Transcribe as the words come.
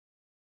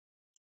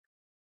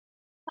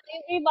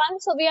Everyone,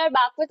 so we are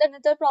back with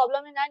another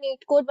problem in our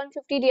NEETCODE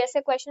 150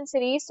 DSA question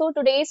series. So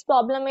today's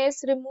problem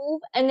is remove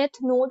nth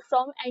node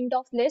from end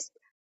of list.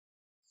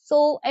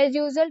 So as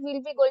usual,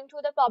 we'll be going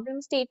through the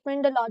problem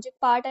statement, the logic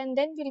part, and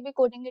then we'll be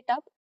coding it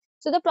up.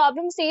 So the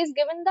problem says,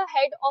 given the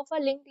head of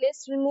a linked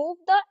list, remove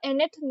the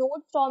nth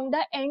node from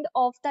the end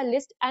of the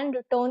list and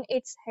return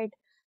its head.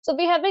 So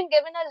we have been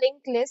given a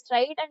linked list,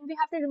 right? And we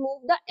have to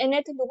remove the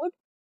nth node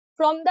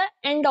from the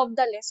end of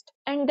the list,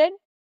 and then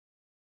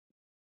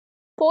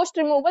post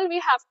removal we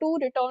have to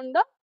return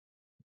the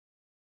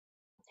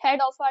head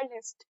of our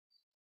list.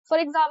 For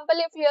example,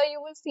 if here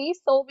you will see,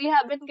 so we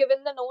have been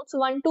given the nodes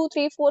 1, 2,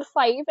 3, 4,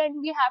 5, and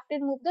we have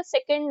to remove the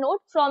second node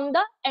from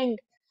the end.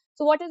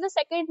 So what is the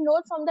second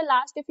node from the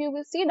last? If you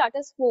will see, that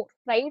is 4,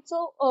 right?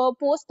 So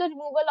post the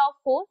removal of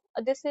 4,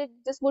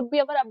 this would be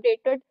our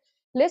updated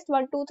list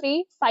 1, 2,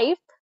 3, 5,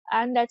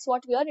 and that's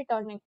what we are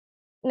returning.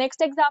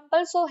 Next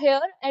example, so here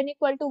n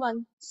equal to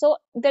 1. So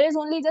there is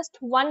only just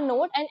one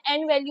node and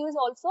n value is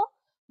also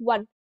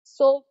 1.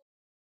 So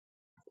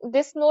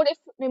this node if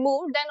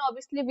removed, then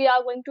obviously we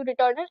are going to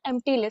return an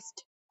empty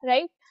list,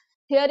 right?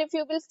 Here if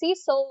you will see,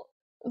 so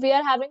we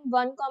are having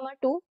 1 comma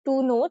 2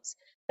 nodes,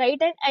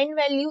 right? And n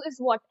value is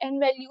what? N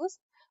value is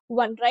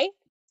 1, right?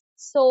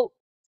 So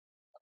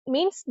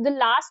means the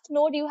last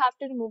node you have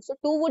to remove. So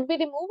 2 would be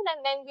removed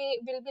and then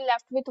we will be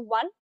left with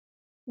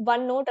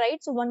one node,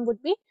 right? So 1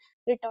 would be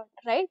returned,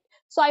 right?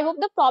 So I hope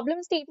the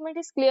problem statement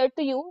is clear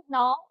to you.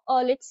 Now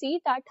let's see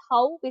that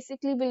how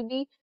basically we'll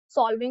be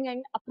solving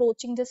and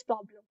approaching this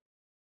problem.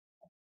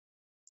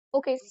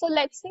 Okay, so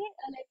let's say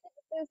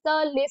this is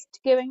the list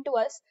given to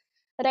us,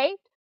 right?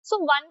 So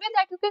one way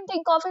that you can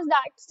think of is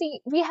that, see,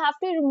 we have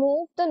to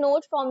remove the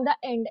node from the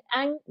end,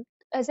 and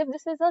as if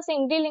this is a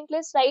single linked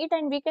list, right?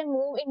 And we can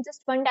move in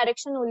just one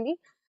direction only.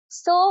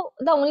 So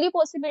the only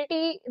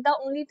possibility, the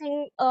only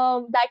thing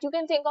that you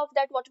can think of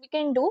that what we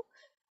can do,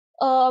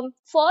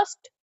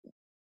 first,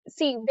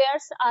 see, they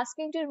are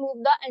asking to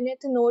remove the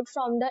nth node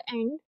from the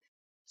end.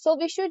 So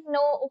we should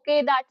know,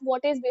 okay, that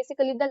what is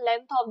basically the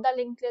length of the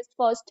linked list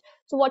first.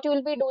 So what you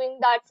will be doing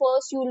that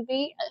first, you will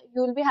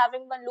be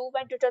having one loop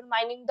and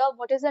determining the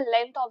what is the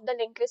length of the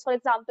linked list. For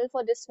example,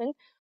 for this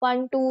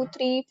one, 2,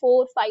 3,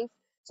 4, 5.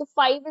 So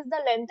 5 is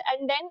the length,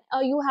 and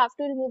then you have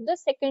to remove the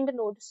second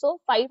node. So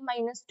 5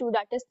 minus 2,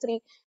 that is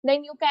 3.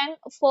 Then you can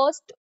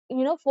first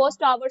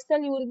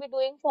traversal you will be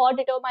doing for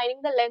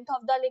determining the length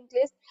of the linked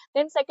list.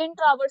 Then second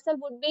traversal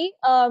would be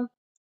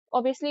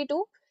obviously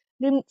to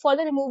for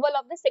the removal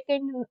of the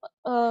second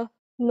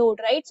node,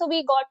 right? So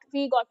we got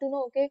to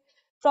know, okay,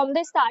 from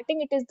the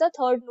starting it is the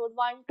third node,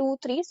 1, 2,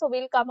 3. So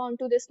we'll come on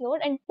to this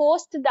node and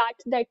post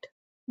that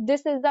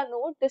this is the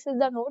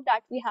node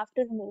that we have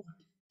to remove,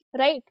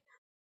 right?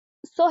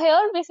 So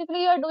here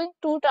basically you are doing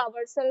two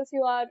traversals.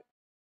 You are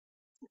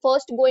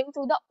first going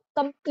through the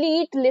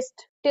complete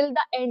list till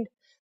the end.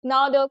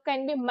 Now there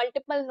can be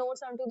multiple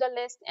nodes onto the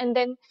list, and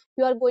then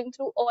you are going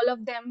through all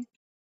of them,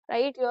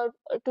 right? You are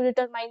to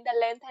determine the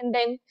length, and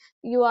then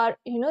you are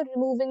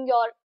removing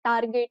your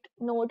target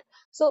node.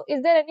 So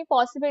is there any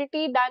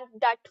possibility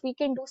that we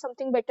can do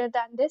something better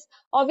than this?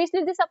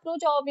 Obviously this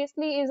approach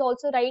obviously is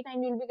also right,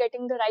 and you'll be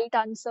getting the right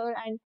answer,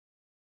 and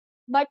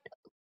but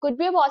could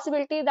be a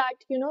possibility that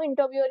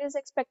interviewer is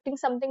expecting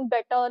something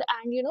better,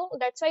 and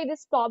that's why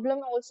this problem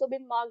also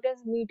been marked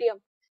as medium,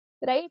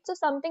 right? So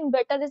something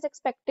better is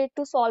expected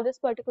to solve this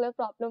particular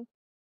problem.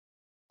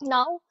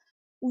 Now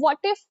what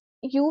if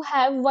you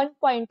have one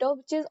pointer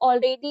which is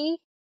already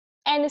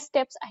n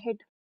steps ahead?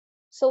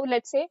 So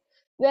let's say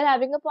we are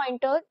having a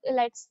pointer,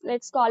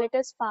 let's call it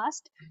as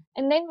fast,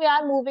 and then we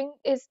are moving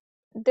is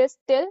this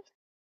till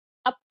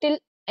up till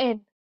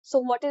n. So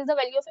what is the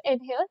value of n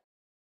here?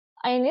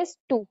 N is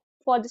 2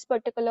 for this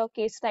particular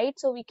case, right?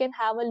 So we can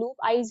have a loop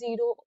I0,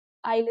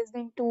 I less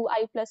than 2,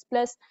 I plus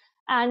plus,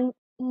 and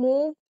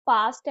move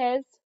fast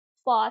as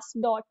fast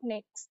dot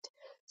next.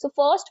 So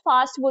first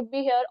fast would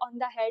be here on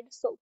the head.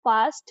 So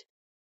fast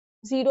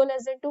 0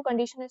 less than 2,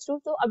 condition is true.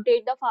 So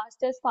update the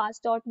fast as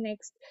fast dot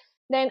next.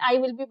 Then I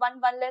will be 1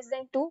 less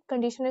than 2,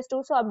 condition is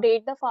true. So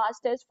update the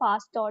fast as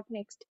fast dot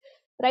next,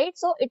 right?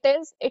 So it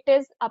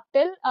is up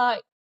till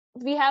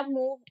we have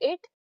moved it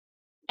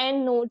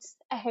n nodes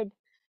ahead.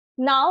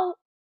 Now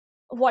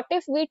what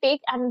if we take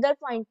another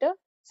pointer?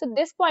 So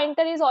this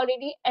pointer is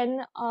already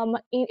n,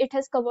 it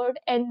has covered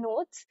n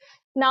nodes.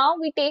 Now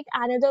we take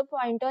another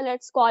pointer,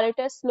 let's call it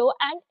as slow,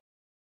 and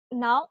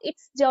now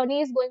its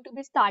journey is going to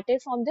be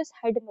started from this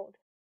head node,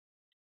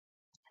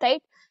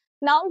 right?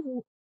 Now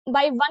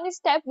by one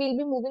step we'll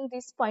be moving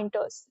these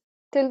pointers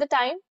till the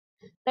time,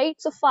 right?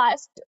 So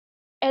fast,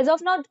 as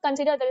of now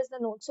consider there is the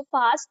node, so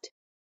fast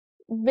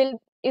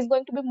will is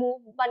going to be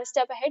moved one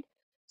step ahead,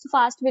 so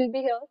fast will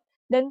be here.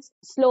 Then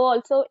slow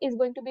also is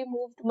going to be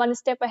moved one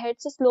step ahead,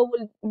 so slow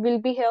will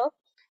be here.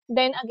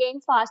 Then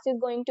again fast is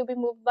going to be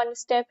moved one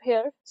step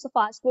here, so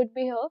fast would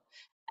be here.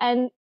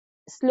 And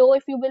slow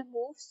if you will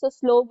move, so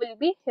slow will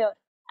be here.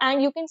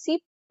 And you can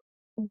see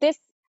this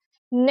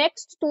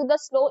next to the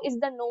slow is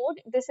the node,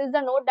 this is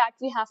the node that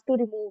we have to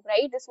remove,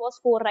 right? This was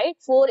 4, right?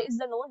 4 is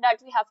the node that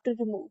we have to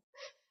remove.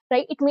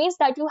 right? It means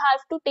that you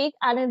have to take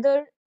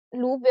another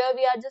loop where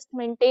we are just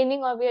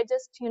maintaining, or we are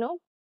just, you know,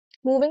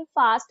 moving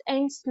fast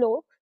and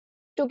slow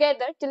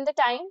together till the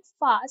time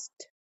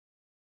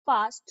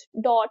fast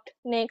dot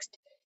next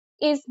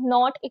is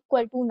not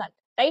equal to null,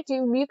 right?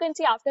 You can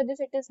see after this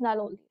it is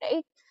null only,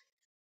 right?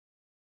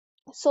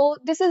 So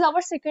this is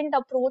our second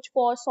approach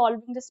for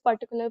solving this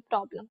particular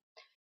problem.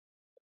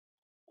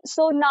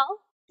 So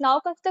now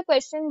comes the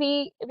question,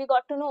 we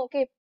got to know,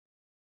 okay,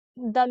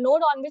 the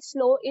node on which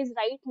slow is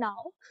right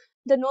now,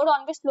 the node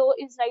on which slow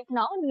is right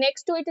now,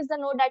 next to it is the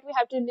node that we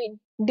have to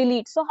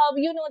delete. So how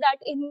you know that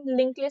in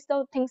linked list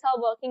the things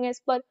are working as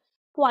per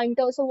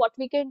pointer? So what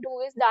we can do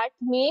is that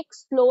make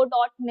slow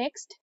dot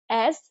next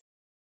as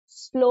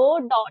slow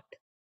dot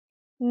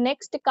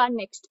next ka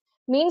next.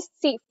 Means,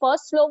 see,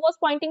 first slow was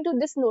pointing to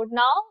this node,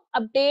 now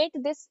update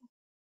this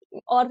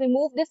or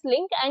remove this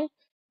link and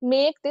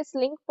make this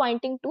link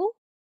pointing to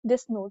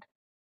this node,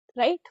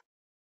 right?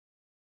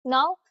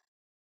 Now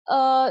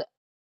there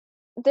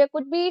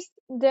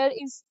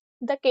is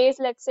the case,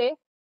 let's say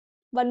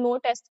one more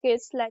test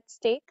case, let's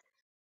take.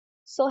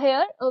 So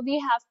here we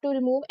have to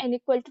remove n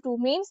equal to 2,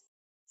 means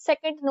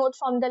second node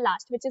from the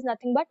last, which is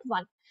nothing but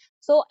 1.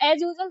 So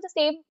as usual, the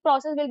same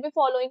process will be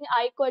following.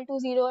 I equal to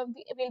 0,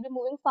 we'll be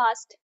moving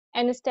fast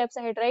n steps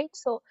ahead, right?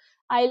 So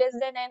I less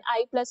than n,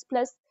 I plus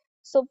plus.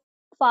 So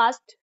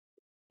fast,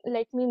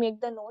 let me make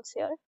the nodes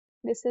here.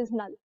 This is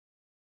null.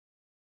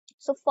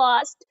 So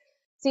fast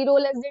 0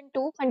 less than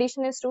 2,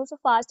 condition is true, so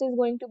fast is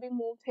going to be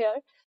moved here.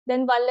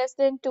 Then 1 less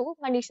than 2,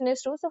 condition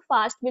is true, so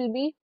fast will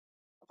be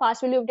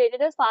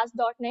updated as fast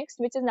dot next,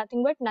 which is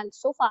nothing but null.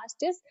 So fast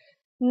is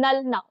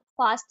null now.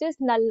 Fast is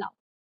null now,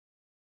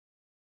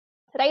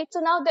 right?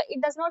 So now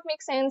it does not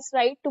make sense,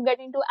 right, to get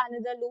into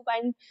another loop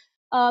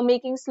and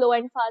making slow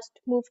and fast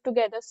move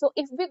together. So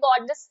if we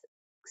got this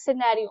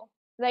scenario,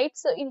 right?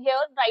 So in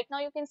here right now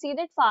you can see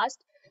that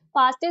fast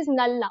is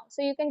null now.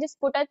 So you can just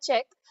put a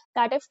check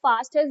that if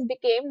fast has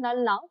became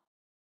null now,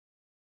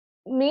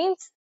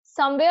 means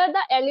somewhere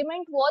the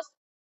element was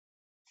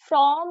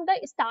from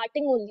the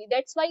starting only.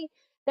 That's why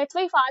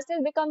fast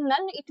has become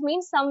null. It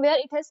means somewhere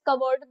it has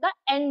covered the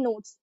n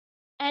nodes.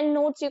 N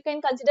nodes you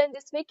can consider in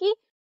this way कि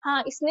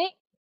हाँ इसने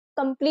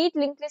complete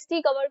linked list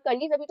ही cover कर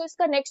ली, तभी तो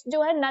इसका next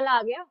जो है null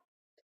आ गया,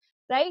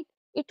 right?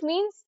 It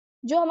means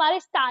जो हमारे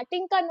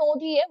starting का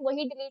node ही है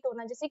वही delete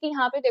होना. जैसे कि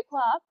यहाँ पे देखो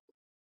आप,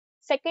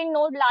 सेकेंड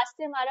नोड लास्ट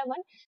से हमारा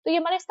 1, तो ये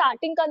हमारे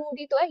स्टार्टिंग का नोड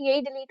ही तो है,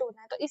 यही डिलीट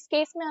होना है. तो इस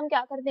केस में हम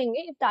क्या कर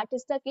देंगे, if that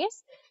is the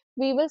case,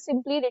 we will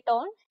simply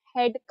return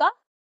head का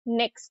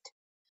next,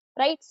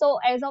 right? So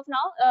as of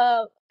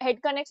now,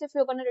 head ka next if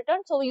you're going to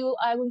return, so you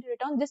are going to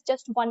return this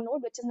just one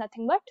node, which is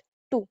nothing but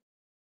 2,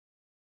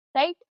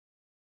 right?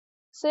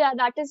 So yeah,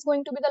 that is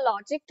going to be the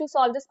logic to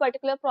solve this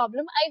particular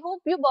problem. I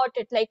hope you got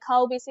it, like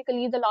how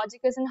basically the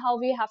logic is and how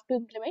we have to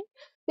implement.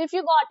 So if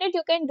you got it,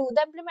 you can do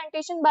the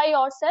implementation by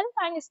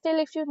yourself, and still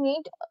if you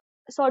need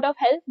sort of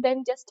help,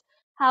 then just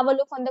have a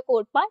look on the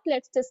code part.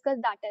 Let's discuss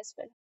that as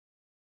well.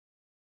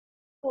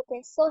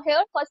 Okay, so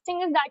here first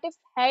thing is that if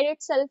head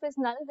itself is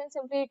null, then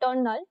simply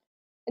return null.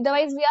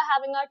 Otherwise, we are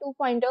having our 2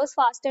 pointers,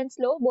 fast and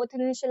slow, both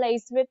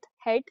initialized with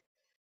head,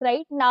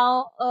 right?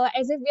 Now,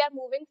 as if we are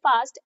moving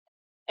fast,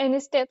 n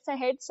steps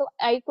ahead, so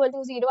I equal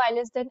to 0, I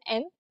less than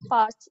n,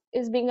 fast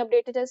is being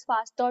updated as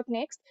fast dot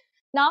next.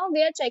 Now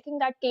we are checking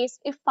that case,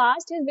 if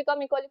fast has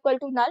become equal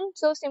to null,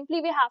 so simply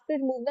we have to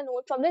remove the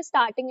node from the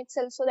starting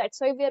itself, so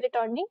that's why we are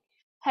returning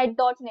head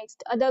dot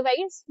next.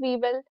 Otherwise, we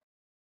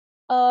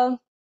will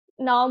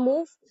now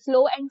move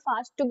slow and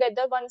fast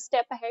together one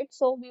step ahead.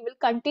 So we will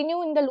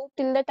continue in the loop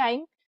till the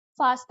time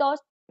fast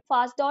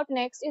dot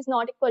next is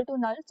not equal to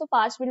null. So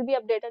fast will be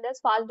updated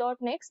as fast dot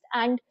next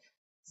and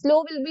slow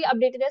will be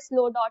updated as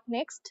slow dot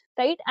next,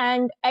 right?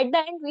 And at the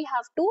end we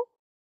have to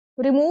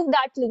remove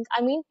that link.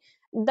 I mean,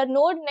 the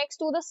node next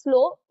to the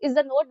slow is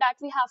the node that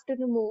we have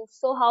to remove.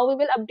 So how we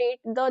will update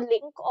the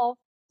link of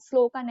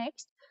slow ka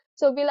next?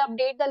 So we'll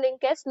update the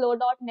link as slow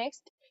dot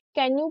next.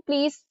 Can you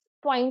please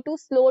point to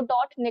slow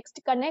dot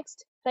next ka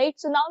next, right?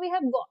 So now we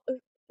have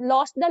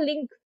lost the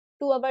link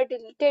to our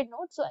deleted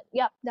node. So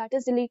yeah, that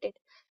is deleted,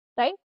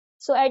 right?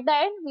 So at the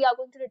end we are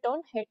going to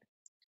return head.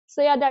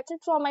 So yeah, that's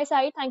it from my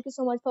side. Thank you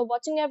so much for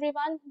watching,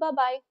 everyone. Bye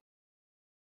bye.